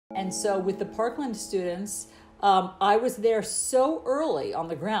And so with the Parkland students, I was there so early on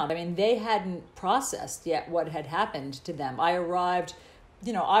the ground. I mean, they hadn't processed yet what had happened to them. I arrived,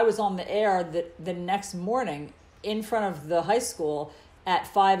 I was on the air the next morning in front of the high school at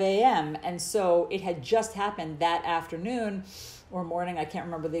 5 a.m. And so it had just happened that afternoon or morning. I can't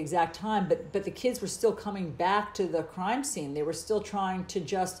remember the exact time, but the kids were still coming back to the crime scene. They were still trying to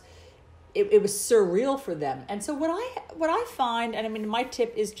just, it was surreal for them. And so what I find, and I mean, my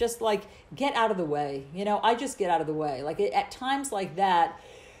tip is just like, get out of the way. I just get out of the way. Like at times like that,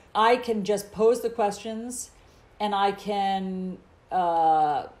 I can just pose the questions and I can,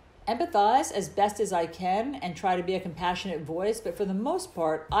 empathize as best as I can and try to be a compassionate voice. But for the most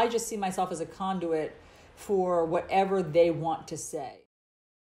part, I just see myself as a conduit for whatever they want to say.